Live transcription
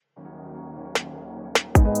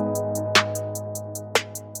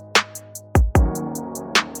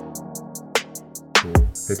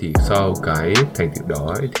Thế thì sau cái thành tựu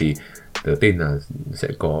đó ấy, thì tớ tin là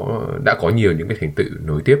đã có nhiều những cái thành tựu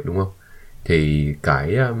nối tiếp, đúng không? Thì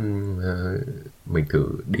mình thử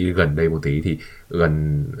đi gần đây một tí, thì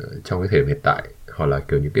trong cái thời điểm hiện tại, hoặc là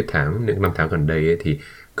kiểu những năm tháng gần đây ấy, thì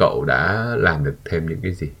cậu đã làm được thêm những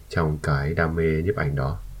cái gì trong cái đam mê nhiếp ảnh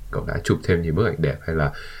đó? Cậu đã chụp thêm những bức ảnh đẹp, hay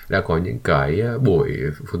là đã có những cái buổi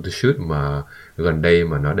photoshoot mà gần đây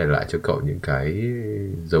mà nó để lại cho cậu những cái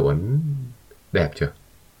dấu ấn đẹp chưa?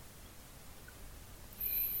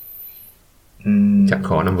 Chắc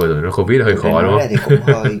khó, năm vừa rồi nó Covid hơi khó đúng không? Ra thì cũng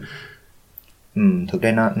hơi thực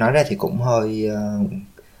ra nói ra thì cũng hơi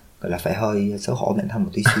gọi là phải hơi xấu hổ bản thân một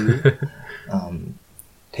tí xíu.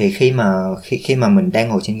 Thì khi mà mình đang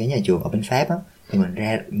ngồi trên ghế nhà trường ở bên Pháp á, thì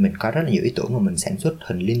mình có rất là nhiều ý tưởng mà mình sản xuất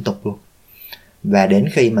hình liên tục luôn. Và đến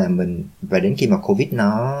khi mà Covid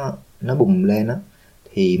nó bùng lên á,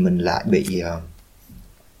 thì mình lại bị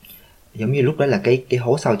giống như lúc đó là cái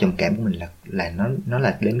hố sâu trầm cảm của mình là nó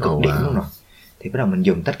là đến cực điểm luôn rồi. Thì bắt đầu mình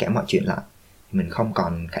dừng tất cả mọi chuyện lại, mình không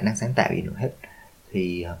còn khả năng sáng tạo gì nữa hết.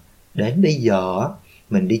 Thì đến bây giờ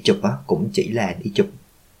mình đi chụp á cũng chỉ là đi chụp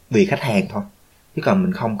vì khách hàng thôi, chứ còn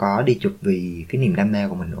mình không có đi chụp vì cái niềm đam mê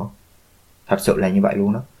của mình nữa. Thật sự là như vậy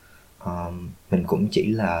luôn đó. Mình cũng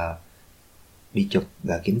chỉ là đi chụp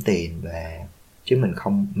và kiếm tiền, chứ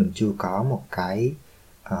mình chưa có một cái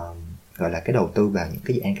gọi là cái đầu tư vào những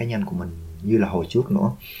cái dự án cá nhân của mình như là hồi trước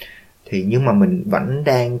nữa. Thì nhưng mà mình vẫn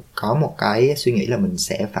đang có một cái suy nghĩ là mình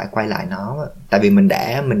sẽ phải quay lại nó, tại vì mình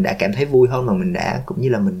đã cảm thấy vui hơn, mà cũng như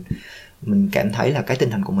là mình cảm thấy là cái tinh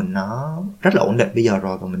thần của mình nó rất là ổn định bây giờ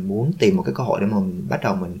rồi, và mình muốn tìm một cái cơ hội để mà mình bắt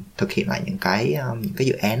đầu mình thực hiện lại những cái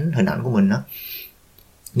dự án hình ảnh của mình đó.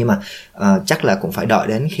 Nhưng mà chắc là cũng phải đợi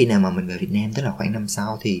đến khi nào mà mình về Việt Nam, tức là khoảng năm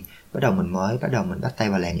sau, thì mình bắt tay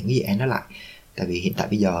vào làm những cái dự án đó lại. Tại vì hiện tại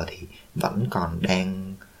bây giờ thì vẫn còn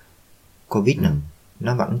đang Covid nữa,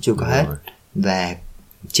 nó vẫn chưa có hết, và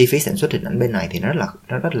chi phí sản xuất hình ảnh bên này thì nó rất là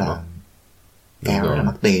cao, rất là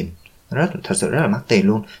mắc tiền, thật sự rất là mắc tiền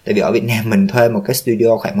luôn. Tại vì ở Việt Nam mình thuê một cái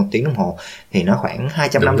studio khoảng 1 tiếng đồng hồ thì nó khoảng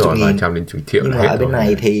 250.000, 250 triệu. nhưng mà ở bên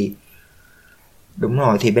này thì đúng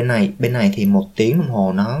rồi, thì bên này thì 1 tiếng đồng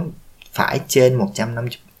hồ nó phải trên 150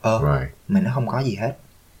 mà nó không có gì hết.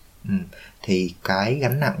 Thì cái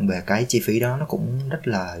gánh nặng về cái chi phí đó nó cũng rất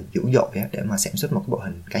là dữ dội để mà sản xuất một cái bộ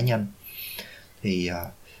hình cá nhân. Thì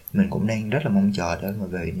mình cũng đang rất là mong chờ để mà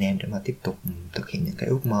về Việt Nam để mà tiếp tục thực hiện những cái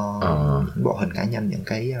ước mơ, những bộ hình cá nhân, những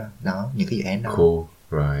cái dự án đó. Cool,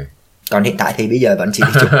 right. Còn hiện tại thì bây giờ vẫn chỉ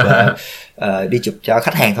đi chụp cho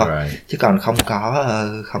khách hàng thôi, chứ còn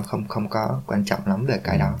không có quan trọng lắm về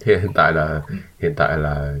cái đó. Thì hiện tại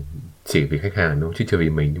là chỉ vì khách hàng đúng không? Chứ chưa vì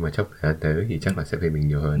mình, nhưng mà chắc là tới thì chắc là sẽ vì mình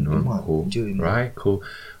nhiều hơn, đúng không? Cool. Chưa vì mình. Right, cool.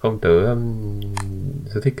 Không, tớ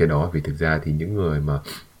rất thích cái đó, vì thực ra thì những người mà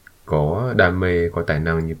có đam mê, có tài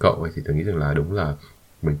năng như cậu ấy, thì tôi nghĩ rằng là đúng là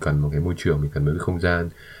mình cần một cái môi trường, mình cần một cái không gian.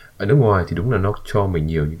 Ở nước ngoài thì đúng là nó cho mình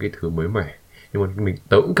nhiều những cái thứ mới mẻ, nhưng mà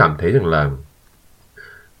tớ cũng cảm thấy rằng là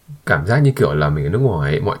cảm giác như kiểu là mình ở nước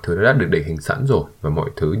ngoài ấy, mọi thứ nó đã được định hình sẵn rồi, và mọi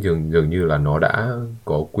thứ dường như là nó đã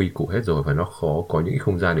có quy củ hết rồi, và nó khó có những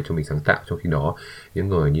không gian để cho mình sáng tạo. Trong khi đó những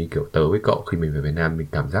người như kiểu tớ với cậu, khi mình về Việt Nam, mình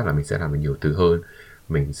cảm giác là mình sẽ làm được nhiều thứ hơn,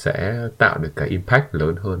 mình sẽ tạo được cái impact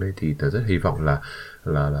lớn hơn ấy. Thì tớ rất hy vọng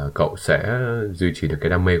là cậu sẽ duy trì được cái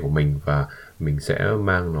đam mê của mình, và mình sẽ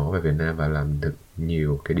mang nó về Việt Nam và làm được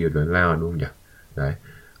nhiều cái điều lớn lao, đúng không nhỉ? Đấy,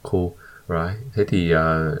 cool. Right. Thế thì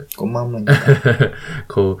cũng mong mình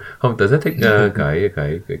cool. Không, tớ rất thích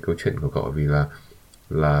cái câu chuyện của cậu, vì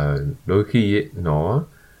là đôi khi ấy, nó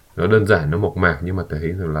đơn giản, nó mộc mạc, nhưng mà tớ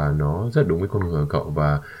thấy rằng là nó rất đúng với con người của cậu,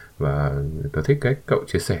 và tớ thích cách cậu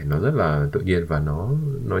chia sẻ, nó rất là tự nhiên, và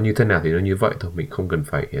nó như thế nào thì nó như vậy thôi, mình không cần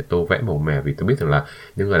phải tô vẽ màu mè. Vì tớ biết rằng là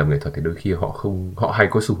những người làm nghệ thuật thì đôi khi họ hay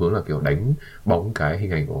có xu hướng là kiểu đánh bóng cái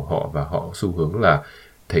hình ảnh của họ, và họ xu hướng là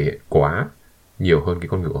thể hiện quá nhiều hơn cái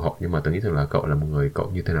con người của họ. Nhưng mà tớ nghĩ rằng là cậu là một người,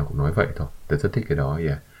 cậu như thế nào cũng nói vậy thôi. Tớ rất thích cái đó.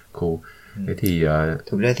 Yeah, cool. Thế thì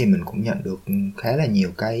thực ra thì mình cũng nhận được khá là nhiều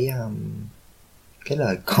cái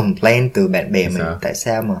lời complain từ bạn bè mình. sao? Tại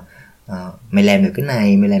sao mà mày làm được cái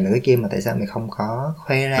này, mày làm được cái kia, mà tại sao mày không có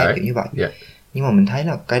khoe ra? Đấy, kiểu như vậy. Yeah. Nhưng mà mình thấy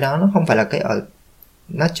là cái đó nó không phải là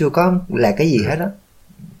nó chưa có là cái gì hết á,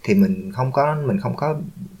 thì mình không có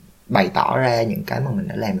bày tỏ ra những cái mà mình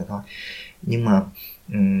đã làm được thôi. Nhưng mà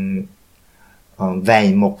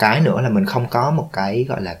về một cái nữa là mình không có một cái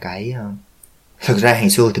gọi là cái thực ra hồi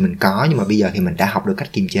xưa thì mình có, nhưng mà bây giờ thì mình đã học được cách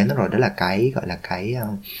kiềm chế nó rồi. Đó là cái gọi là cái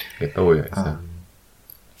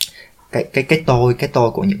tôi cái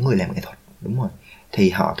tôi của những người làm nghệ thuật. Đúng rồi. Thì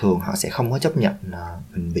họ sẽ không có chấp nhận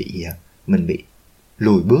mình bị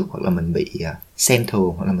lùi bước, hoặc là mình bị xem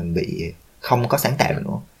thường, hoặc là mình bị không có sáng tạo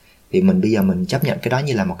nữa. Thì bây giờ mình chấp nhận cái đó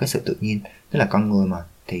như là một cái sự tự nhiên. Tức là con người mà,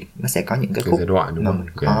 thì nó sẽ có những cái khúc mà mình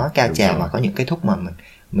có cao trào, mà có những cái khúc mà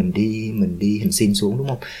mình đi hình sin xuống, đúng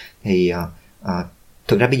không? Thì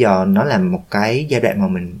thực ra bây giờ nó là một cái giai đoạn mà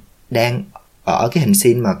mình đang ở cái hình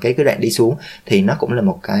sin, mà cái đoạn đi xuống, thì nó cũng là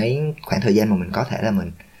một cái khoảng thời gian mà mình có thể là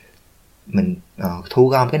mình thu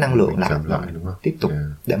gom cái năng lượng lại và tiếp tục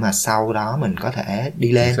để mà sau đó mình có thể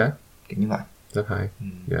đi lên, kiểu như vậy. Rất hay.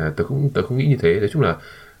 Tớ không nghĩ như thế. Nói chung là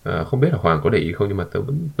không biết là Hoàng có để ý không, nhưng mà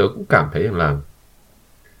tớ cũng cảm thấy rằng là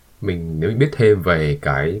nếu mình biết thêm về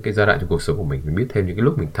cái giai đoạn trong cuộc sống của mình biết thêm những cái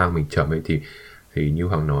lúc mình thăng mình chậm ấy, thì như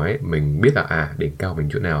Hoàng nói, mình biết là đỉnh cao mình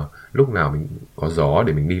chỗ nào, lúc nào mình có gió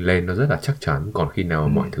để mình đi lên nó rất là chắc chắn. Còn khi nào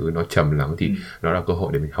mọi thứ nó trầm lắng thì nó là cơ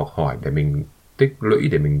hội để mình học hỏi, để mình tích lũy,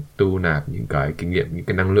 để mình tu nạp những cái kinh nghiệm, những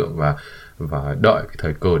cái năng lượng, và đợi cái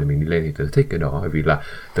thời cơ để mình đi lên. Thì tớ thích cái đó, bởi vì là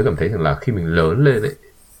tớ cảm thấy rằng là khi mình lớn lên ấy,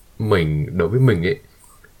 đối với mình ấy,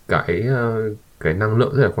 cái năng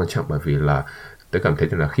lượng rất là quan trọng. Bởi vì là tớ cảm thấy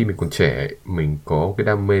rằng là khi mình còn trẻ, mình có cái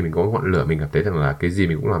đam mê, mình có cái ngọn lửa, mình cảm thấy rằng là cái gì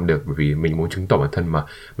mình cũng làm được, bởi vì mình muốn chứng tỏ bản thân mà,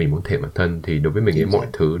 mình muốn thể bản thân. Thì đối với mình ấy, mọi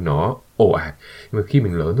thứ nó ồ ạt. Nhưng mà khi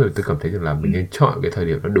mình lớn rồi, tớ cảm thấy rằng là mình nên chọn cái thời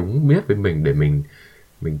điểm nó đúng biết với mình, để mình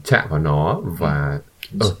chạm vào nó. Và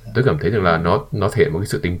tớ cảm thấy rằng là nó thể hiện một cái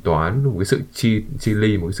sự tính toán, một cái sự chi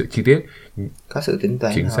ly, một cái sự chi tiết, có sự tính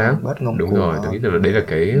toán chính xác. Đúng rồi, tớ nghĩ rằng là đấy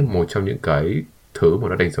là một trong những cái thứ mà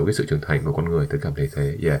nó đánh dấu cái sự trưởng thành của con người. Tớ cảm thấy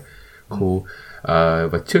thế. Cool.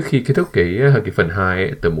 Và trước khi kết thúc cái phần 2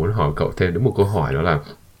 ấy, tớ muốn hỏi cậu thêm đến một câu hỏi, đó là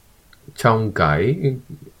trong cái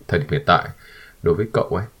thời điểm hiện tại, đối với cậu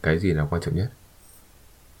ấy, cái gì là quan trọng nhất?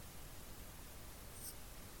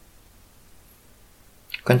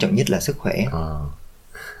 Quan trọng nhất là sức khỏe.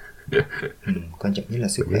 Quan trọng nhất là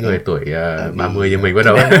sức khỏe. Những người tuổi 30 như mình bắt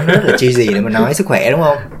đầu. Nó rất là cheesy để mà nói sức khỏe, đúng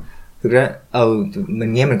không? Thực ra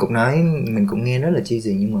mình nghe, mình cũng nghe rất là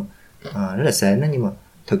cheesy, nhưng mà rất là sến đó. Nhưng mà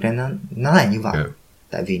thực ra nó là như vậy.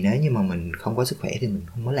 Tại vì nếu như mà mình không có sức khỏe thì mình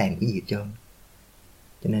không có làm cái gì hết trơn.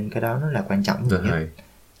 Cho nên cái đó nó là quan trọng nhất.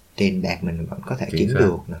 Tiền bạc mình vẫn có thể kiếm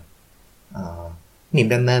được nè, niềm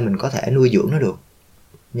đam mê mình có thể nuôi dưỡng nó được.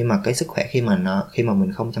 Nhưng mà cái sức khỏe khi mà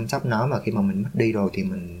mình không chăm sóc nó, và khi mà mình mất đi rồi, thì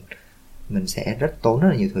mình sẽ tốn rất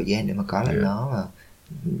là nhiều thời gian để mà có lại nó, và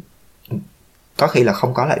có khi là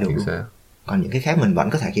không có lại được luôn. Còn những cái khác mình vẫn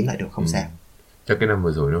có thể kiếm lại được, không sao. Chắc cái năm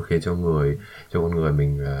vừa rồi nó khiến cho con người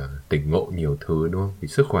mình tỉnh ngộ nhiều thứ, đúng không? Vì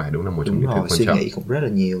sức khỏe đúng là một trong những thứ quan trọng. Suy nghĩ cũng rất là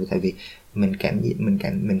nhiều. Tại vì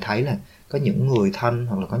mình thấy là có những người thân,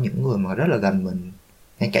 hoặc là có những người mà rất là gần mình,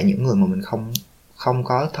 ngay cả những người mà mình không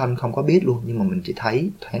có thân, không có biết luôn, nhưng mà mình chỉ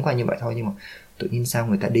thấy thoáng qua như vậy thôi, nhưng mà tự nhiên sao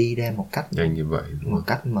người ta đi ra một cách nhanh như vậy, một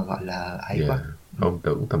cách mà gọi là ấy quá. Không,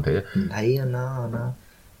 tôi cũng cảm thấy mình thấy nó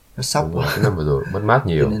sốc quá. Cái năm vừa rồi mất mát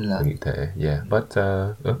nhiều, tôi nghĩ thế. But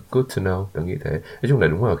good to know, tôi nghĩ thế. Nói chung là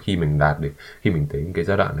đúng là khi mình khi mình đến cái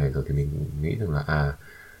giai đoạn này rồi, thì mình nghĩ rằng là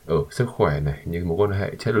sức khỏe này, những mối quan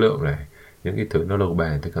hệ chất lượng này, những cái thứ nó lâu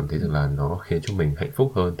bền, tôi cảm thấy rằng là nó khiến cho mình hạnh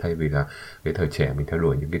phúc hơn, thay vì là cái thời trẻ mình theo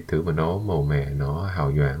đuổi những cái thứ mà nó màu mè, nó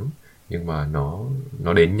hào nhoáng, nhưng mà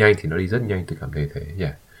nó đến nhanh thì nó đi rất nhanh. Tôi cảm thấy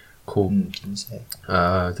thế. Cool.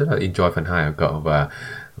 Rất là enjoy phần 2 của cậu,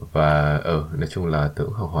 và nói chung là tớ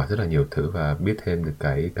cũng học hỏi rất là nhiều thứ và biết thêm được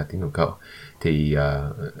cái cá tính của cậu. Thì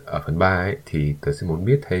ở phần 3 ấy, thì tớ sẽ muốn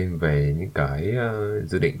biết thêm về những cái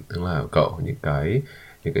dự định tương lai của cậu, những cái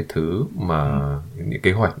thứ mà những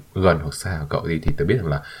kế hoạch gần hoặc xa của cậu. Thì tớ biết rằng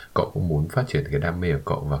là cậu cũng muốn phát triển cái đam mê của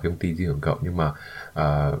cậu và cái công ty riêng của cậu, nhưng mà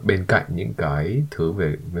bên cạnh những cái thứ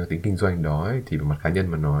về tính kinh doanh đó ấy, thì về mặt cá nhân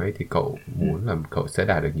mà nói, thì cậu muốn là cậu sẽ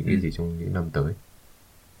đạt được những cái gì trong những năm tới?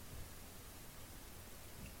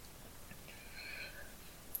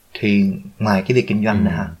 Thì ngoài cái việc kinh doanh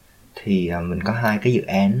này thì mình có 2 cái dự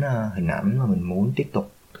án hình ảnh mà mình muốn tiếp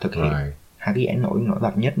tục thực hiện. 2 cái dự án nổi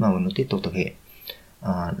bật nhất mà mình muốn tiếp tục thực hiện.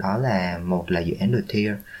 Đó là một là dự án The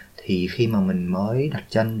Tier. Thì khi mà mình mới đặt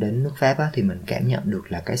chân đến nước Pháp á, thì mình cảm nhận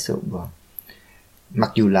được là cái sự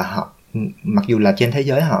mặc dù là trên thế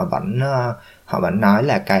giới họ vẫn nói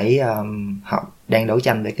là họ đang đấu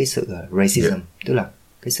tranh với cái sự racism, tức là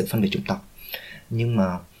cái sự phân biệt chủng tộc, nhưng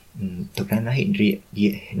mà thực ra nó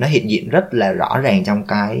hiện diện rất là rõ ràng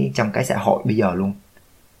trong cái xã hội bây giờ luôn.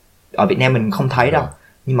 Ở Việt Nam mình không thấy đâu,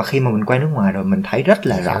 nhưng mà khi mà mình qua nước ngoài rồi mình thấy rất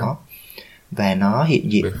là rõ, và nó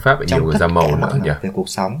hiện diện trong tất cả mọi mặt về cuộc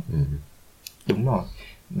sống. Đúng rồi,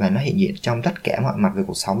 và nó hiện diện trong tất cả mọi mặt về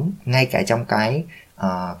cuộc sống, ngay cả trong cái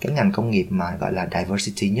ngành công nghiệp mà gọi là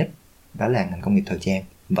diversity nhất, đó là ngành công nghiệp thời trang,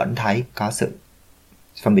 vẫn thấy có sự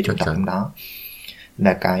phân biệt chủng tộc trong đó.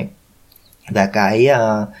 Và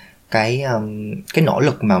cái nỗ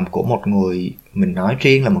lực mà của một người, mình nói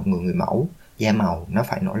riêng là một người mẫu da màu, nó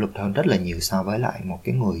phải nỗ lực hơn rất là nhiều so với lại một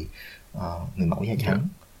cái người mẫu da trắng.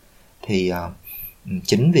 Thì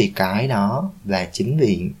chính vì cái đó, và chính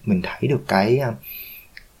vì mình thấy được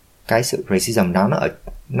cái sự racism đó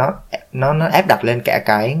nó áp đặt lên cả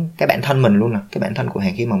cái bản thân mình luôn nè, cái bản thân của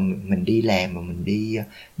Hàng. Khi mà mình đi làm và mình đi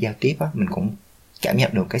giao tiếp á, mình cũng cảm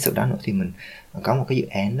nhận được cái sự đó nữa. Thì mình có một cái dự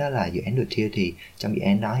án, đó là dự án The Tear. Thì trong dự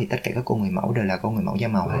án đó thì tất cả các cô người mẫu đều là cô người mẫu da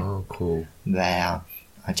màu hết. Cool. Và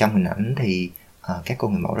trong hình ảnh thì các cô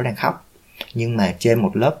người mẫu đó đang khóc, nhưng mà trên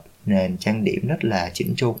một lớp nền trang điểm rất là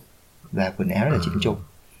chỉnh chu và quần áo rất là chỉnh chu.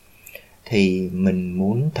 Thì mình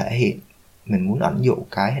muốn thể hiện, mình muốn ẩn dụ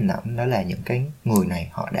cái hình ảnh đó là những cái người này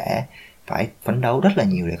họ đã phải phấn đấu rất là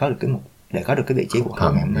nhiều để có được cái vị trí của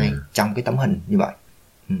họ ngày hôm nay trong cái tấm hình như vậy.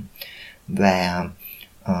 Và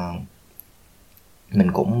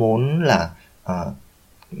mình cũng muốn là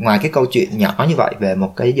ngoài cái câu chuyện nhỏ như vậy về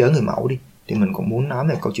một cái giới người mẫu đi, thì mình cũng muốn nói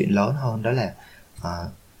về câu chuyện lớn hơn, đó là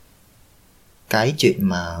cái chuyện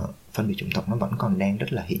mà phân biệt chủng tộc nó vẫn còn đang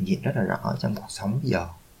rất là hiện diện, rất là rõ trong cuộc sống bây giờ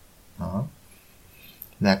đó.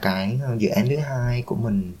 Và cái dự án thứ hai của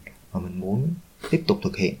mình mà mình muốn tiếp tục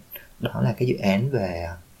thực hiện, đó là cái dự án về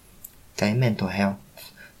cái mental health.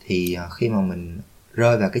 Thì khi mà mình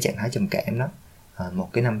rơi vào cái trạng thái trầm cảm đó, một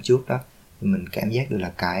cái năm trước đó, mình cảm giác được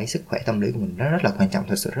là cái sức khỏe tâm lý của mình rất là quan trọng,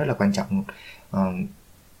 thật sự rất là quan trọng.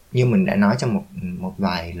 Như mình đã nói trong một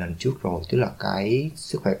vài lần trước rồi, tức là cái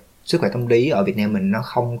sức khỏe tâm lý ở Việt Nam mình nó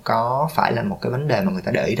không có phải là một cái vấn đề mà người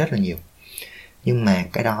ta để ý rất là nhiều. Nhưng mà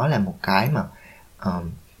cái đó là một cái mà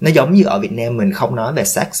nó giống như ở Việt Nam mình không nói về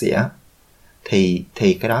sex gì á, thì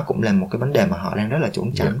cái đó cũng là một cái vấn đề mà họ đang rất là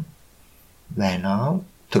trốn tránh. Và nó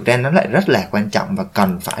thực ra nó lại rất là quan trọng và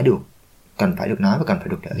cần phải được nói và cần phải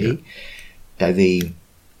được để ý. Tại vì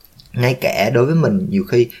ngay cả đối với mình, nhiều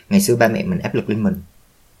khi ngày xưa ba mẹ mình áp lực lên mình,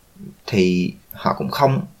 thì họ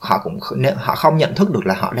không nhận thức được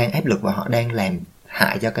là họ đang áp lực và họ đang làm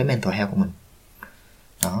hại cho cái mental health của mình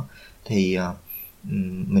đó. Thì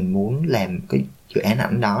mình muốn làm cái dự án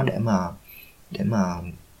ảnh đó để mà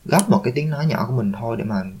góp một cái tiếng nói nhỏ của mình thôi, để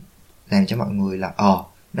mà làm cho mọi người là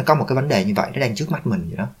nó có một cái vấn đề như vậy, nó đang trước mắt mình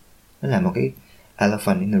vậy đó. Nó là một cái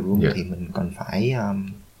elephant in the room. Thì mình cần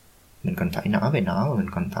phải nói về nó, và mình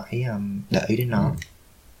cần phải để ý đến nó.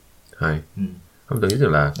 Hay. Không, tôi nghĩ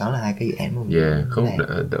rằng là đó là hai cái dự án mà mình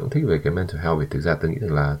tớ cũng thích về cái mental health. Vì thực ra tôi nghĩ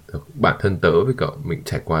rằng là bản thân tớ với cậu mình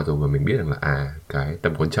trải qua rồi, và mình biết rằng là cái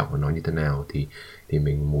tầm quan trọng của nó như thế nào, thì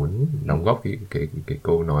mình muốn đóng góp cái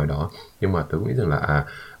câu nói đó. Nhưng mà tớ cũng nghĩ rằng là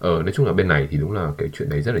nói chung là bên này thì đúng là cái chuyện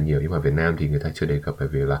đấy rất là nhiều, nhưng mà Việt Nam thì người ta chưa đề cập. Bởi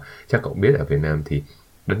vì là chắc cậu biết ở Việt Nam thì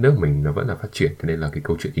đất nước mình nó vẫn là phát triển, cho nên là cái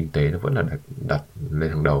câu chuyện kinh tế nó vẫn là đặt lên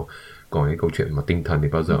hàng đầu. Còn cái câu chuyện mà tinh thần thì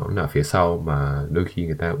bao giờ cũng là phía sau, mà đôi khi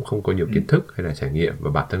người ta cũng không có nhiều kiến thức hay là trải nghiệm,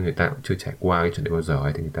 và bản thân người ta cũng chưa trải qua cái chuyện đấy bao giờ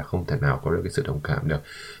ấy, thì người ta không thể nào có được cái sự đồng cảm được.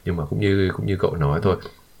 Nhưng mà cũng như cậu nói thôi,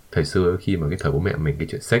 thời xưa khi mà cái thời bố mẹ mình cái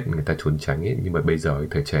chuyện sex người ta trốn tránh ấy, nhưng mà bây giờ cái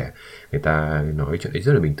thời trẻ người ta nói cái chuyện đấy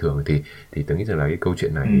rất là bình thường. Thì tôi nghĩ rằng là cái câu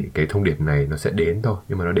chuyện này, cái thông điệp này nó sẽ đến thôi,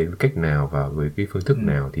 nhưng mà nó đến với cách nào và với cái phương thức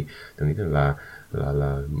nào thì tôi nghĩ rằng là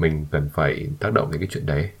mình cần phải tác động đến cái chuyện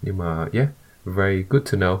đấy. Nhưng mà very good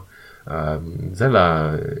to know. Rất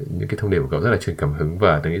là những cái thông điệp của cậu rất là truyền cảm hứng,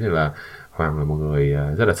 và tôi nghĩ rằng là Hoàng là một người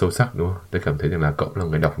rất là sâu sắc, đúng không? Tôi cảm thấy rằng là cậu là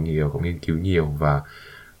người đọc nhiều, cậu nghiên cứu nhiều,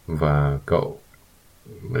 và cậu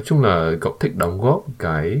nói chung là cậu thích đóng góp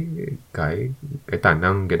cái tài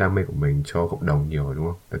năng, cái đam mê của mình cho cộng đồng nhiều, đúng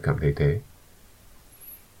không? Tôi cảm thấy thế.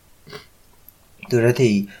 Từ ra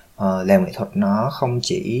thì làm nghệ thuật nó không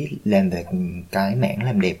chỉ làm về cái mảng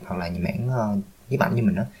làm đẹp hoặc là mảng nhiếp ảnh như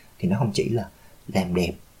mình đó, thì nó không chỉ là làm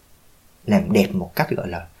đẹp một cách gọi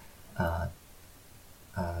là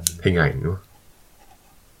hình ảnh, đúng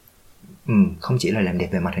không? Không chỉ là làm đẹp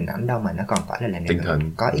về mặt hình ảnh đâu, mà nó còn phải là làm đẹp tinh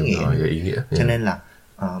thần, có ý nghĩa. Cho yeah. nên là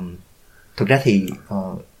thực ra thì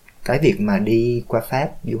cái việc mà đi qua Pháp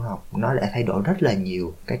du học nó đã thay đổi rất là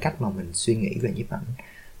nhiều cái cách mà mình suy nghĩ về nhiếp ảnh.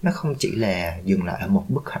 Nó không chỉ là dừng lại ở một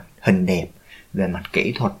bức hình đẹp về mặt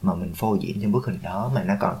kỹ thuật mà mình phô diễn trong bức hình đó, mà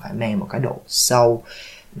nó còn phải mang một cái độ sâu,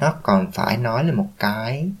 nó còn phải nói lên một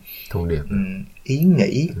cái thông điệp, ý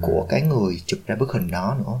nghĩ của cái người chụp ra bức hình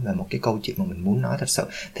đó nữa, và một cái câu chuyện mà mình muốn nói thật sự.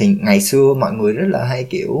 Thì ngày xưa mọi người rất là hay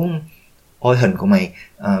kiểu ôi hình của mày,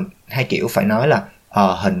 hay kiểu phải nói là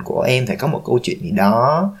hình của em phải có một câu chuyện gì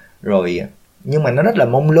đó rồi, nhưng mà nó rất là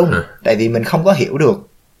mông lung, tại vì mình không có hiểu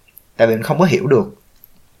được.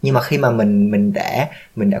 Nhưng mà khi mà mình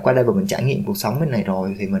đã qua đây và mình trải nghiệm cuộc sống bên này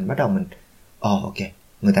rồi, thì mình bắt đầu mình ok,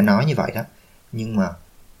 người ta nói như vậy đó, nhưng mà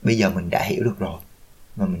bây giờ mình đã hiểu được rồi,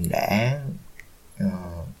 và mình đã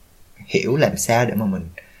hiểu làm sao để mà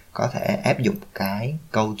có thể áp dụng cái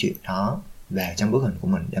câu chuyện đó vào trong bức hình của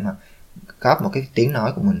mình để mà góp một cái tiếng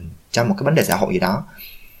nói của mình trong một cái vấn đề xã hội gì đó,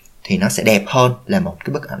 thì nó sẽ đẹp hơn là một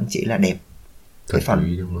cái bức ảnh chỉ là đẹp cái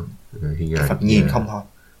phần nhìn không thôi.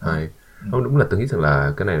 Không, đúng là tôi nghĩ rằng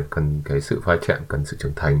là cái này cần cái sự pha chạm, cần sự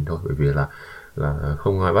trưởng thành thôi, bởi vì là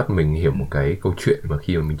không ai bắt mình hiểu một cái câu chuyện mà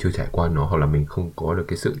khi mà mình chưa trải qua nó, hoặc là mình không có được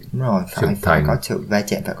cái sự đúng rồi, phải có sự va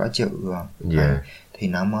chạm, phải có sự thì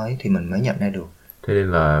nó mới, thì mình mới nhận ra được. Thế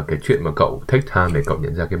nên là cái chuyện mà cậu take time để cậu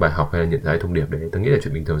nhận ra cái bài học hay là nhận ra cái thông điệp đấy, tôi nghĩ là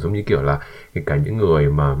chuyện bình thường, giống như kiểu là cái những người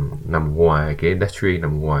mà nằm ngoài cái industry,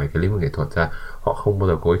 nằm ngoài cái lĩnh vực nghệ thuật ra, họ không bao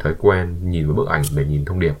giờ có cái thói quen nhìn vào bức ảnh để nhìn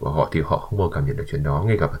thông điệp của họ, thì họ không bao giờ cảm nhận được chuyện đó.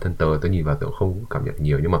 Ngay cả bản thân tớ nhìn vào tớ không cảm nhận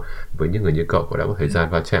nhiều, nhưng mà với những người như cậu đã có thời gian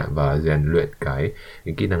va chạm và rèn luyện cái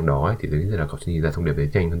kỹ năng đó ấy, thì tôi nghĩ là cậu sẽ nhìn ra thông điệp đấy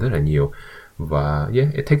nhanh hơn rất là nhiều. Và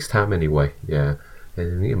yeah, it takes time anyway. Yeah,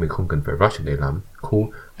 nên nghĩ là mình không cần phải rush để lắm. Cool.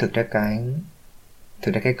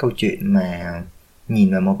 Thực ra cái câu chuyện mà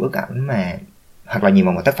nhìn vào một bức ảnh mà, hoặc là nhìn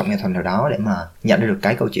vào một tác phẩm nghệ thuật nào đó để mà nhận ra được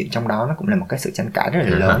cái câu chuyện trong đó, nó cũng là một cái sự tranh cãi rất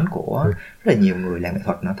là lớn của rất là nhiều người làm nghệ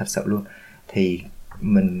thuật, nó thật sự luôn. Thì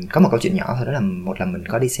mình có một câu chuyện nhỏ thôi, đó là một lần mình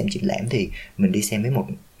có đi xem triển lãm, thì mình đi xem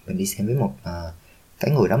với một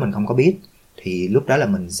cái người đó mình không có biết. Thì lúc đó là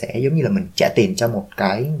mình sẽ giống như là mình trả tiền cho một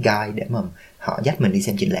cái guide để mà họ dắt mình đi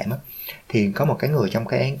xem triển lãm á. Thì có một cái người trong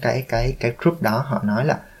cái group đó, họ nói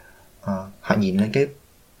là họ nhìn lên cái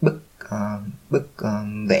bức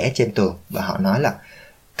vẽ trên tường và họ nói là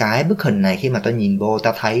cái bức hình này khi mà tao nhìn vô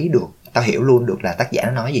tao thấy được, tao hiểu luôn được là tác giả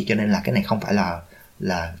nó nói gì, cho nên là cái này không phải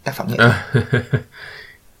là tác phẩm nghệ thuật.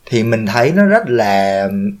 Thì mình thấy nó rất là,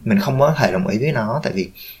 mình không có thể đồng ý với nó, tại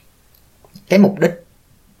vì cái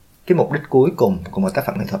mục đích cuối cùng của một tác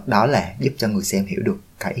phẩm nghệ thuật đó là giúp cho người xem hiểu được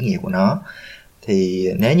cái ý nghĩa của nó. Thì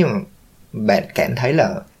nếu như mà bạn cảm thấy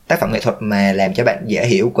là tác phẩm nghệ thuật mà làm cho bạn dễ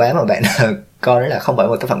hiểu quá mà bạn coi đó là không phải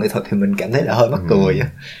một tác phẩm nghệ thuật, thì mình cảm thấy là hơi mắc cười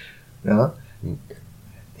đó.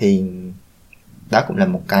 Thì đó cũng là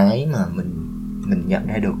một cái mà mình nhận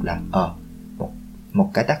ra được là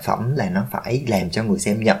một cái tác phẩm là nó phải làm cho người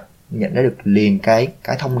xem nhận ra được liền cái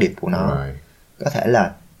thông điệp của nó. Có thể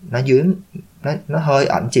là nó hơi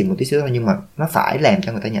ẩn chìm một tí xíu thôi, nhưng mà nó phải làm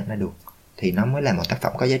cho người ta nhận ra được thì nó mới là một tác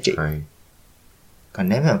phẩm có giá trị. Còn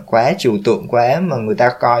nếu mà quá trừu tượng quá mà người ta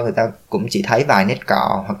coi, người ta cũng chỉ thấy vài nét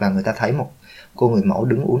cọ, hoặc là người ta thấy một cô người mẫu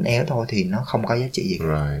đứng uốn éo thôi, thì nó không có giá trị gì.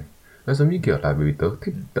 Nó giống như kiểu là, bởi vì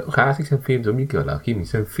tớ khá thích xem phim, giống như kiểu là khi mình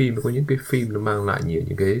xem phim, có những cái phim nó mang lại nhiều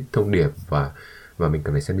những cái thông điệp và mình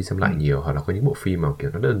cần phải xem đi xem lại nhiều, hoặc là có những bộ phim mà kiểu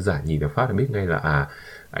nó đơn giản, nhìn được phát là biết ngay là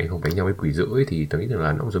anh không đánh nhau với quỷ dữ ấy, thì tớ nghĩ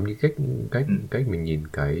là nó cũng giống như cách mình nhìn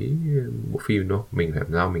cái bộ phim đó. Mình phải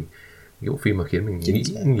làm sao mình cái bộ phim mà khiến mình nghĩ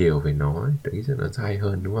nhiều về nó ấy, tự nghĩ rằng nó hay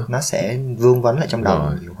hơn, đúng không? Nó sẽ vương vấn lại trong đầu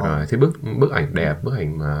mình nhiều hơn. Thế bức ảnh đẹp, bức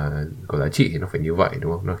ảnh mà có giá trị thì nó phải như vậy,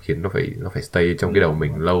 đúng không? Nó khiến nó phải stay trong cái đầu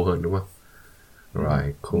mình lâu hơn, đúng không?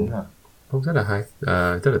 Không, rất là hay,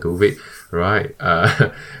 rất là thú vị.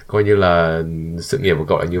 Coi như là sự nghiệp của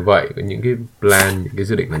cậu là như vậy, những cái plan, những cái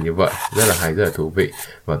dự định là như vậy, rất là hay, rất là thú vị,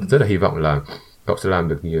 và rất là hy vọng là cậu sẽ làm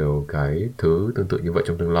được nhiều cái thứ tương tự như vậy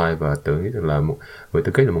trong tương lai. Và tớ nghĩ rằng là với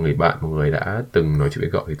tư cách là một người bạn, một người đã từng nói chuyện với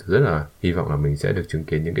cậu, thì tớ rất là hy vọng là mình sẽ được chứng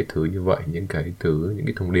kiến những cái thứ như vậy, những cái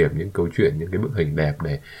thông điệp, những câu chuyện, những cái bức hình đẹp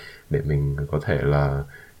để mình có thể là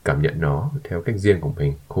cảm nhận nó theo cách riêng của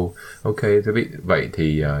mình. Cool. Ok, vậy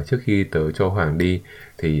thì trước khi tớ cho Hoàng đi,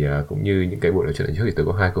 thì cũng như những cái buổi nói chuyện trước, thì tớ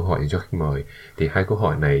có 2 câu hỏi cho khách mời. Thì 2 câu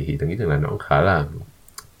hỏi này thì tớ nghĩ rằng là nó cũng khá là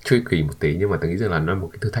tricky một tí, nhưng mà tôi nghĩ rằng là nó là một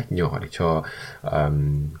cái thử thách nhỏ để cho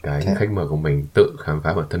cái khách mời của mình tự khám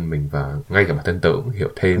phá bản thân mình, và ngay cả bản thân tớ cũng hiểu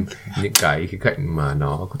thêm những cái khía cạnh mà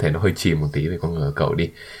nó có thể nó hơi chìm một tí về con người cậu đi.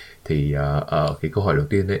 Thì ở cái câu hỏi đầu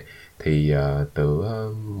tiên ấy, thì tớ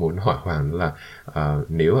muốn hỏi Hoàng là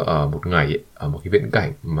nếu ở một ngày ấy, ở một cái viễn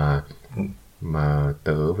cảnh mà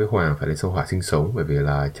tớ với Hoàng phải lên sao Hỏa sinh sống, bởi vì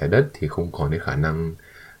là trái đất thì không còn cái khả năng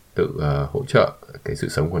tự hỗ trợ cái sự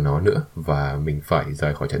sống của nó nữa, và mình phải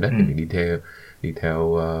rời khỏi trái đất để mình đi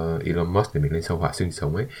theo Elon Musk để mình lên sao Hỏa sinh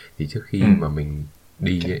sống ấy, thì trước khi mà mình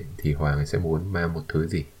đi ấy, thì Hoàng sẽ muốn mang một thứ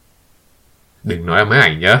gì? Đừng nói là máy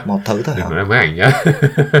ảnh nhá. Một thứ thôi. Đừng nói là máy ảnh nhá.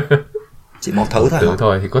 Chỉ một thứ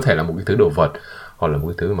thôi thì có thể là một cái thứ đồ vật, hoặc là một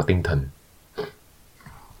cái thứ mà tinh thần.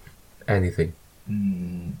 Anything.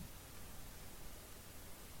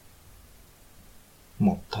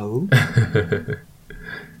 Một thứ.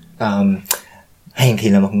 Hằng thì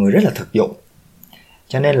là một người rất là thực dụng,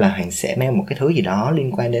 cho nên là Hằng sẽ mang một cái thứ gì đó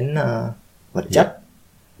liên quan đến vật chất.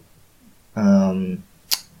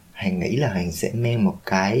 Hằng nghĩ là Hằng sẽ mang một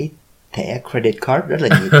cái thẻ credit card rất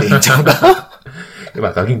là nhiều tiền trong đó. Cái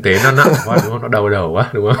báo cáo kinh tế nó nặng quá, đúng không? Nó đau đầu quá,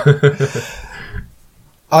 đúng không?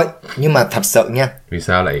 Ôi, nhưng mà thật sự nha, Vì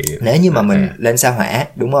sao lại nếu như mà mình thẻ? lên sao hỏa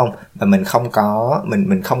đúng không, và mình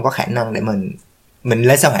không có khả năng để mình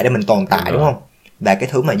lên sao hỏa để mình tồn tại đúng không, và cái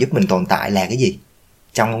thứ mà giúp mình tồn tại là cái gì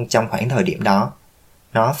trong khoảng thời điểm đó,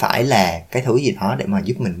 nó phải là cái thứ gì đó để mà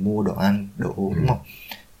giúp mình mua đồ ăn đồ uống đúng không.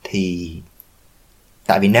 Thì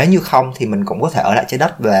tại vì nếu như không thì mình cũng có thể ở lại trái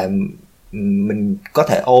đất và mình có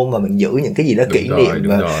thể ôm và mình giữ những cái gì đó kỷ niệm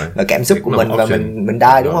và cảm xúc của mình và mình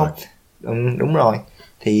die đúng không. Đúng rồi,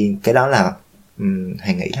 thì cái đó là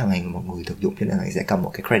Hoàng nghĩ là Hoàng là một người thực dụng, cho nên Hoàng sẽ cầm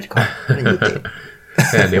một cái credit card rất là nhiều tiền.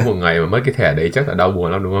 Thế là nếu một ngày mà mất cái thẻ đấy chắc là đau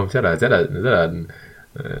buồn lắm đúng không? Chắc là rất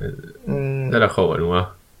là khổ đúng không?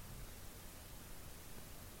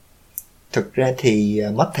 Thực ra thì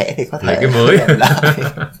mất thẻ thì có thể lấy cái mới làm lại.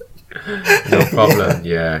 No problem,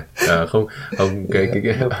 yeah. Không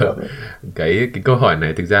cái câu hỏi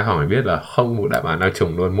này thực ra hỏi biết là không một đáp án nào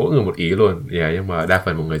trùng luôn, mỗi người một ý luôn, yeah, nhưng mà đa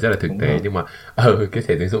phần mọi người rất là thực tế. Nhưng mà cái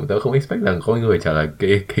thẻ tín dụng tớ không expect rằng có người trả lời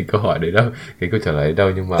cái câu hỏi đấy đâu, cái câu trả lời đấy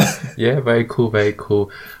đâu, nhưng mà yeah, very cool.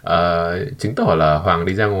 Chứng tỏ là Hoàng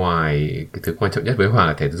đi ra ngoài, cái thứ quan trọng nhất với Hoàng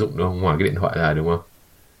là thẻ tín dụng đúng không, ngoài cái điện thoại ra đúng không?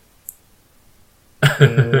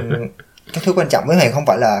 Cái thứ quan trọng với Hoàng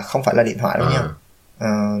không phải là điện thoại đâu nha.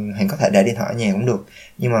 Hoàng có thể để điện thoại ở nhà cũng được,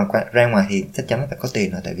 nhưng mà ra ngoài thì chắc chắn phải có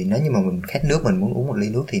tiền rồi, tại vì nếu như mà mình khát nước, mình muốn uống một ly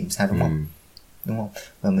nước thì sao đúng không? Đúng không?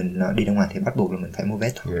 Và mình đi ra ngoài thì bắt buộc là mình phải mua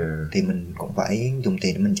vé thử, thì mình cũng phải dùng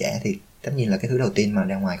tiền để mình trả, thì tất nhiên là cái thứ đầu tiên mà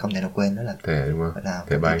ra ngoài không thể nào quên đó là thẻ đúng không? Là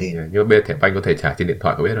thẻ banh. Nhưng mà bây giờ thẻ banh có thể trả trên điện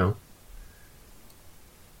thoại có biết không?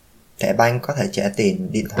 Thẻ banh có thể trả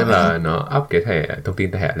tiền điện thoại, tức là nó up cái thẻ thông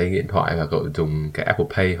tin thẻ lên điện thoại và cậu dùng cái Apple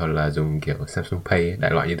Pay hoặc là dùng kiểu Samsung Pay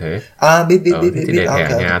đại loại như thế. Biết thì để thẻ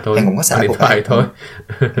ở nhà thôi, cũng có xài điện Apple thoại Pay thôi.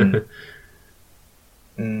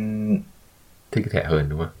 Thích cái thẻ hơn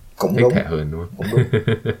đúng không? Cũng thích đúng. Thẻ hơn đúng không? Cũng đúng.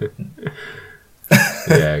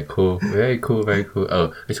 Yeah, cool, very cool.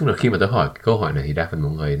 Nói chung là khi mà tớ hỏi cái câu hỏi này thì đa phần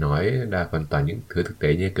mọi người nói đa phần toàn những thứ thực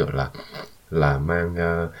tế, như kiểu là mang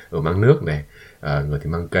mang nước này, người thì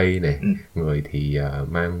mang cây này, người thì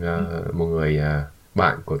mang một người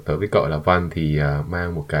bạn của tớ với cậu là Văn thì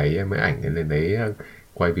mang một cái máy ảnh lên đấy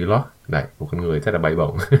quay vlog. Đấy, một con người rất là bay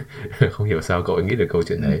bổng. Không hiểu sao cậu ấy nghĩ được câu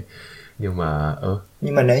chuyện đấy. Nhưng mà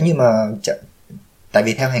nếu như mà tại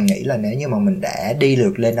vì theo Hoàng nghĩ là nếu như mà mình đã đi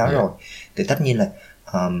được lên đó rồi thì tất nhiên là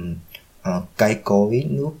cây cối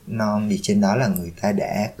nước non gì trên đó là người ta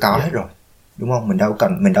đã có hết rồi đúng không.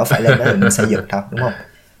 Mình đâu phải lên đó để mình xây dựng đâu đúng không.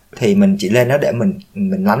 Thì mình chỉ lên đó để mình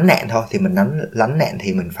lánh nạn thôi, thì mình lánh nạn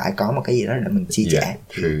thì mình phải có một cái gì đó để mình chi trả.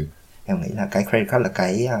 Thì em nghĩ là cái credit card là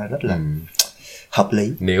cái rất là hợp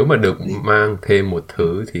lý. Nếu mà được mang thêm một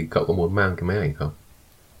thứ thì cậu có muốn mang cái máy ảnh không?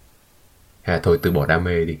 Hay là thôi từ bỏ đam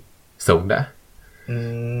mê đi, sống đã.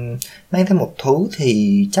 Mang thêm một thứ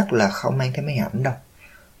thì chắc là không mang theo máy ảnh đâu,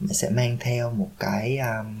 mình sẽ mang theo một cái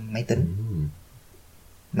máy tính.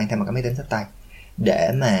 Mang theo một cái máy tính xách tay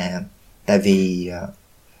để mà, tại vì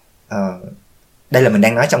đây là mình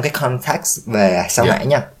đang nói trong cái context về sao hỏa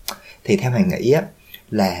nha. Thì theo Hoàng nghĩ á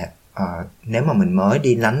là nếu mà mình mới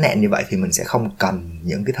đi lánh nạn như vậy thì mình sẽ không cần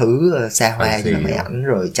những cái thứ xa hoa như là máy ảnh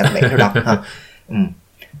rồi tranh vẽ đâu ha.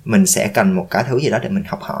 Mình sẽ cần một cái thứ gì đó để mình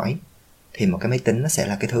học hỏi, thì một cái máy tính nó sẽ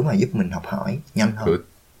là cái thứ mà giúp mình học hỏi nhanh hơn.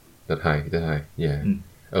 Rất hay. Yeah.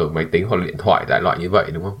 Máy tính hoặc là điện thoại đại loại như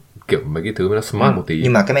vậy đúng không, kiểu mấy cái thứ nó smart một tí.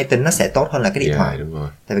 Nhưng mà cái máy tính nó sẽ tốt hơn là cái điện thoại. Đúng rồi.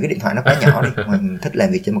 Tại vì cái điện thoại nó quá nhỏ đi, mình thích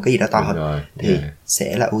làm việc trên một cái gì đó to hơn thì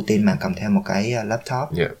sẽ là ưu tiên mà cầm theo một cái laptop.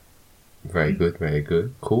 Very good.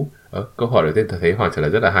 Cool. Câu hỏi đầu tiên tôi thấy Hoàng trả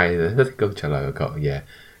lời rất là hay, rất thích câu trả lời của cậu.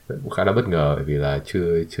 Cũng khá là bất ngờ vì là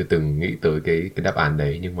chưa từng nghĩ tới cái đáp án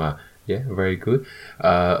đấy, nhưng mà very good.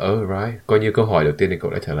 Right. Coi như câu hỏi đầu tiên thì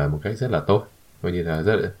cậu đã trả lời một cách rất là tốt, coi như là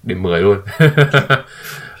rất là điểm 10 luôn.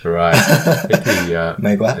 Right.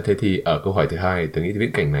 May quá. Thế thì ở câu hỏi thứ hai, tôi nghĩ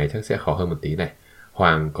viễn cảnh này chắc sẽ khó hơn một tí này.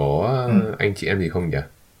 Hoàng có anh chị em gì không nhỉ?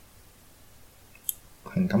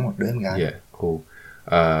 Hoàng có một đứa em gái. Cool.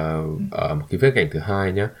 Ở một cái viễn cảnh thứ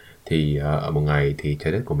hai nhá, thì ở một ngày thì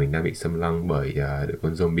trái đất của mình đang bị xâm lăng bởi đội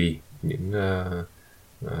quân zombie, những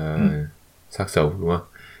xác sống đúng không?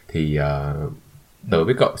 Thì tớ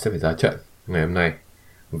với cậu sẽ phải ra trận ngày hôm nay,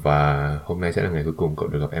 và hôm nay sẽ là ngày cuối cùng cậu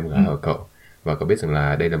được gặp em gái của cậu. Và cậu biết rằng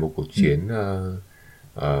là đây là một cuộc chiến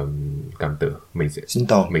cảm tử,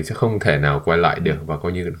 mình sẽ không thể nào quay lại được, và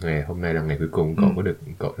coi như ngày hôm nay là ngày cuối cùng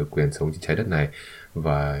cậu được quyền sống trên trái đất này.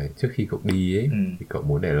 Và trước khi cậu đi ấy thì cậu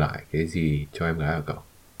muốn để lại cái gì cho em gái của cậu?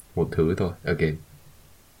 Một thứ thôi, again.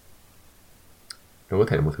 Nó có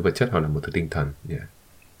thể là một thứ vật chất hoặc là một thứ tinh thần.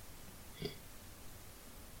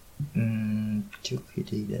 Trước khi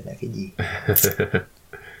đi để lại cái gì?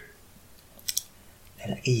 Để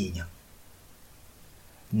lại cái gì nhỉ?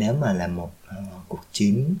 nếu mà là một cuộc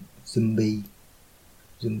chiến zombie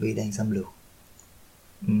đang xâm lược,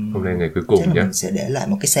 hôm nay ngày cuối cùng chắc là nhá, mình sẽ để lại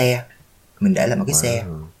một cái xe. Mình để lại một cái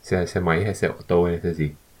xe máy hay xe ô tô hay xe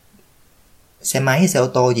gì? Xe máy hay xe ô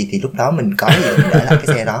tô gì thì lúc đó mình có gì mình để lại cái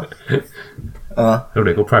xe đó. Lúc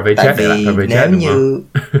đấy có private Tại jet để lại vì private nếu jet đúng như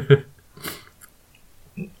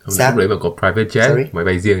không? Lúc đấy mà có private jet, máy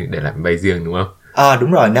bay riêng để lại máy bay riêng đúng không?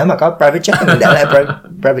 Đúng rồi, nếu mà có private jet thì mình để lại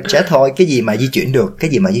private jet thôi. Cái gì mà di chuyển được, cái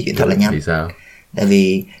gì mà di chuyển thật là nhanh. Vì sao? Tại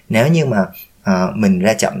vì nếu như mà mình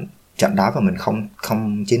ra trận đó và mình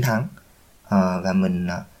không chiến thắng, và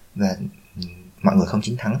mọi người không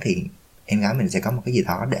chiến thắng, thì em gái mình sẽ có một cái gì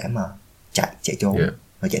đó để mà chạy trốn,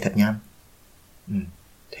 và chạy thật nhanh.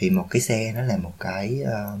 Thì một cái xe nó là một cái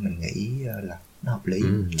mình nghĩ là nó hợp lý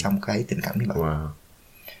trong cái tình cảm như vậy.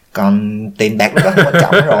 Còn tiền bạc nó không quan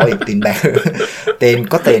trọng rồi. Tiền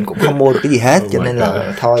có tiền cũng không mua được cái gì hết, cho nên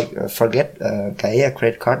là thôi forget cái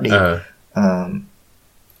credit card đi.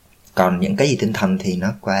 Còn những cái gì tinh thần thì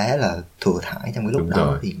nó quá là thừa thãi trong cái lúc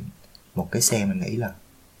đó, thì một cái xe mình nghĩ là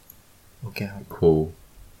ok. Cool,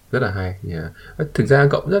 rất là hay. Thực ra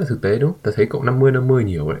cậu rất là thực tế đúng không? Tớ thấy cậu 50-50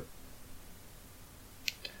 nhiều đấy.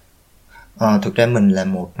 Thực ra mình là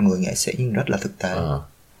một người nghệ sĩ nhưng rất là thực tế.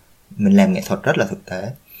 Mình làm nghệ thuật rất là thực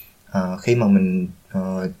tế. Khi mà mình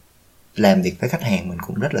làm việc với khách hàng mình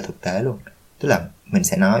cũng rất là thực tế luôn. Tức là mình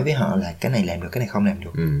sẽ nói với họ là cái này làm được, cái này không làm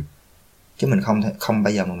được. Chứ mình không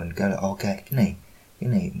bao giờ mà mình kêu là ok cái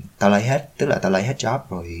này tao lấy hết, tức là tao lấy hết job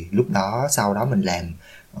rồi lúc đó sau đó mình làm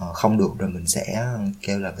không được rồi mình sẽ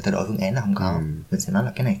kêu là người ta đổi phương án là không có. Mình sẽ nói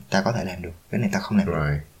là cái này ta có thể làm được, cái này ta không làm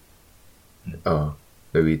được.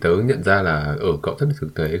 Bởi vì tớ nhận ra là cậu rất là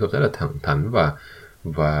thực tế, cậu rất là thẳng thắn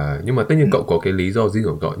và nhưng mà tất nhiên cậu có cái lý do riêng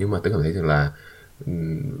của cậu, nhưng mà tớ cảm thấy rằng là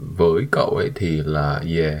với cậu ấy thì là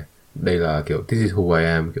đây là kiểu this is who I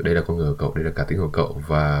am, kiểu đây là con người của cậu, đây là cá tính của cậu,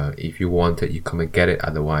 và if you want it you come and get it,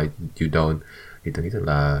 otherwise you don't. Thì tôi nghĩ rằng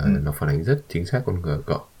là nó phản ánh rất chính xác con người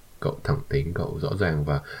của cậu thẳng tính, cậu rõ ràng,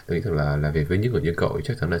 và tôi nghĩ rằng là làm việc với những người như cậu ấy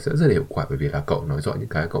chắc chắn là sẽ rất là hiệu quả, bởi vì là cậu nói rõ những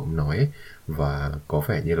cái cậu nói ấy, và có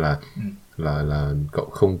vẻ như là cậu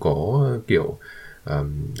không có kiểu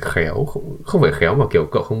khéo, không phải khéo mà kiểu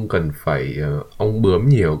cậu không cần phải ong bướm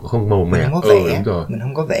nhiều, không màu mè. Đúng rồi. Mình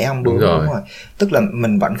không có vẽ ong bướm, đúng rồi. Tức là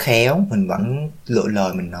mình vẫn khéo, mình vẫn lựa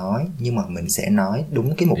lời mình nói, nhưng mà mình sẽ nói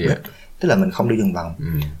đúng cái mục đích. Tức là mình không đi đường vòng.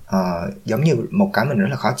 Giống như một cái mình rất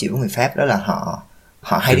là khó chịu với người Pháp, đó là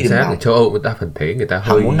họ hay đi đường vòng. Ở châu Âu người ta phần thế, người ta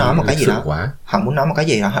hơi họ muốn nói một cái gì đó quá. Họ muốn nói một cái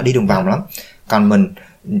gì đó, họ đi đường vòng lắm. Còn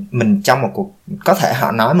mình trong một cuộc, có thể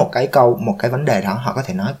họ nói một cái vấn đề đó, họ có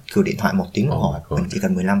thể nói cừ điện thoại 1 tiếng đồng hồ, mình chỉ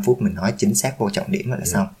cần 15 phút mình nói chính xác vô trọng điểm là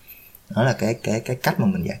xong. Đó là cái cách mà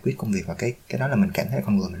mình giải quyết công việc, và cái đó là mình cảm thấy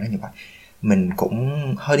con người mình nó như vậy. Mình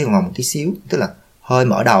cũng hơi đi vòng một tí xíu, tức là hơi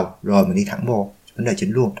mở đầu rồi mình đi thẳng vô vấn đề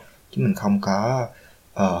chính luôn, chứ mình không có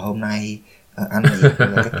hôm nay ăn gì cái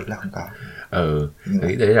kiểu là không có.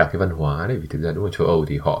 Nghĩ đấy là cái văn hóa đấy, vì thực ra đúng là châu Âu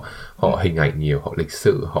thì họ hình ảnh nhiều, họ lịch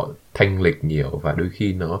sự, họ thanh lịch nhiều, và đôi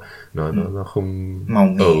khi nó không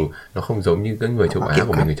nó không giống như cái người châu Á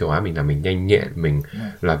của mình. Người châu Á mình là mình nhanh nhẹn, mình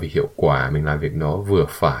làm việc hiệu quả, mình làm việc nó vừa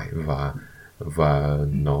phải, và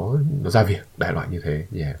nó ra việc đại loại như thế.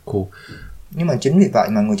 Cool. Nhưng mà chính vì vậy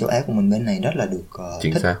mà người châu Á của mình bên này rất là được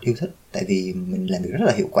yêu thích, tại vì mình làm việc rất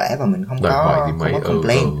là hiệu quả và mình không có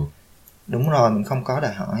complain. Đúng rồi, mình không có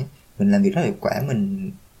đòi hỏi, mình làm việc rất là hiệu quả.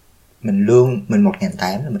 Mình lương mình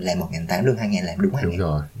 1.800 là mình làm 1.800, lương 2.000 làm đúng 2.000. Đúng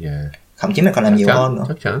rồi, thậm chí mình còn làm nhiều hơn nữa,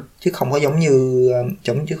 chắc chắn. Chứ không có giống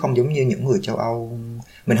như những người châu Âu.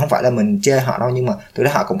 Mình không phải là mình chê họ đâu, nhưng mà thực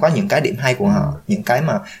ra họ cũng có những cái điểm hay của họ, những cái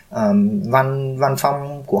mà văn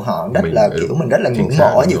phong của họ rất là kiểu mình rất là ngưỡng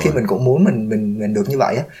mộ. Nhiều khi mình cũng muốn mình được như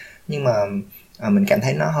vậy á, nhưng mà mình cảm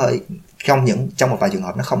thấy nó hơi trong một vài trường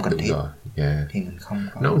hợp nó không cần thiết. Thì mình không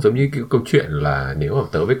có. Nó cũng giống như cái câu chuyện là nếu mà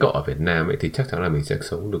tớ với cậu ở Việt Nam ấy thì chắc chắn là mình sẽ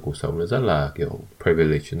sống được cuộc sống nó rất là kiểu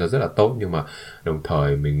privilege, nó rất là tốt, nhưng mà đồng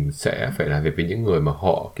thời mình sẽ phải làm việc với những người mà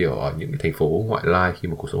họ kiểu ở những cái thành phố ngoại lai, khi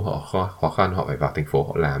mà cuộc sống họ khó khăn, họ phải vào thành phố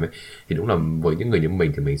họ làm ấy, thì đúng là với những người như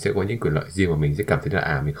mình thì mình sẽ có những quyền lợi riêng, và mình sẽ cảm thấy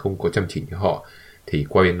là mình không có chăm chỉ như họ. Thì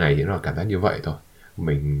qua bên này thì nó là cảm giác như vậy thôi.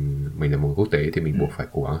 Mình là một quốc tế thì mình buộc phải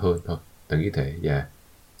cố gắng hơn thôi. Tớ nghĩ thế.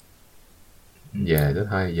 Rất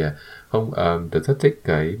hay. Không, tớ rất thích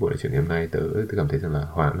cái buổi nói chuyện ngày hôm nay. Tớ cảm thấy rằng là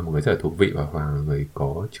Hoàng là một người rất là thú vị, và Hoàng là người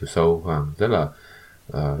có chiều sâu. Hoàng rất là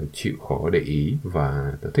chịu khó để ý,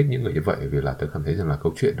 và tớ thích những người như vậy, vì là tớ cảm thấy rằng là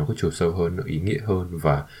câu chuyện nó có chiều sâu hơn, nó ý nghĩa hơn,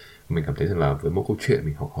 và mình cảm thấy rằng là với mỗi câu chuyện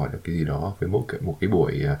mình học hỏi được cái gì đó, với một cái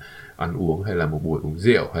buổi ăn uống, hay là một buổi uống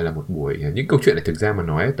rượu, hay là một buổi những câu chuyện này, thực ra mà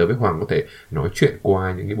nói tớ với Hoàng có thể nói chuyện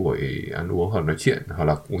qua những cái buổi ăn uống hoặc nói chuyện hoặc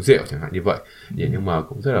là uống rượu chẳng hạn như vậy. Nhưng mà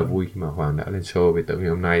cũng rất là vui khi mà Hoàng đã lên show với tớ ngày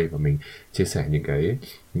hôm nay và mình chia sẻ những cái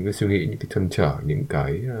suy nghĩ, những cái trăn trở, những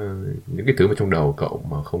cái thứ mà trong đầu cậu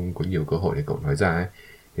mà không có nhiều cơ hội để cậu nói ra ấy.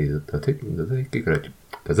 Thì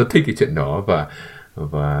tớ rất thích cái chuyện đó,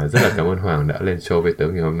 và rất là cảm ơn Hoàng đã lên show với tớ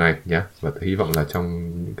ngày hôm nay nhé. Và tớ hy vọng là trong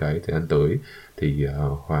những cái thời gian tới thì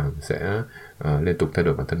Hoàng sẽ liên tục thay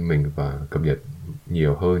đổi bản thân mình và cập nhật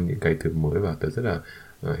nhiều hơn những cái thứ mới, và tớ rất là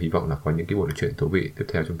hy vọng là có những cái buổi nói chuyện thú vị tiếp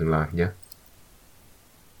theo trong tương lai nhé.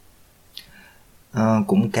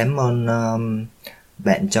 Cũng cảm ơn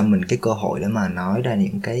bạn cho mình cái cơ hội để mà nói ra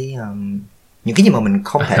những cái gì mà mình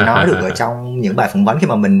không thể nói được ở trong những bài phỏng vấn khi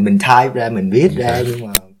mà mình type ra, mình viết ra, nhưng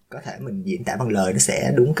mà có thể mình diễn tả bằng lời nó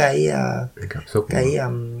sẽ đúng cái cảm xúc,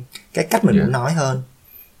 cái cách mình muốn nói hơn.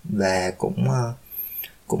 Và cũng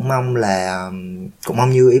mong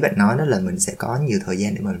như ý bạn nói đó, là mình sẽ có nhiều thời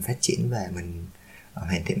gian để mình phát triển và mình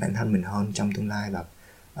hoàn thiện bản thân mình hơn trong tương lai. Và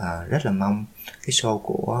rất là mong cái show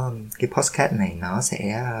của cái podcast này nó sẽ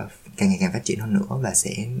càng ngày càng phát triển hơn nữa, và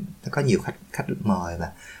sẽ có nhiều khách mời, và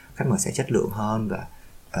khách mời sẽ chất lượng hơn,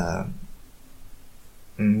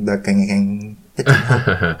 và càng ngày càng phát triển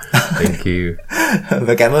hơn. Thank you.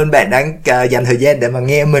 Và cảm ơn bạn đã dành thời gian để mà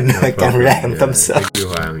nghe mình càm ràm tâm sự. Thank you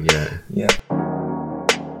Hoàng. Yeah.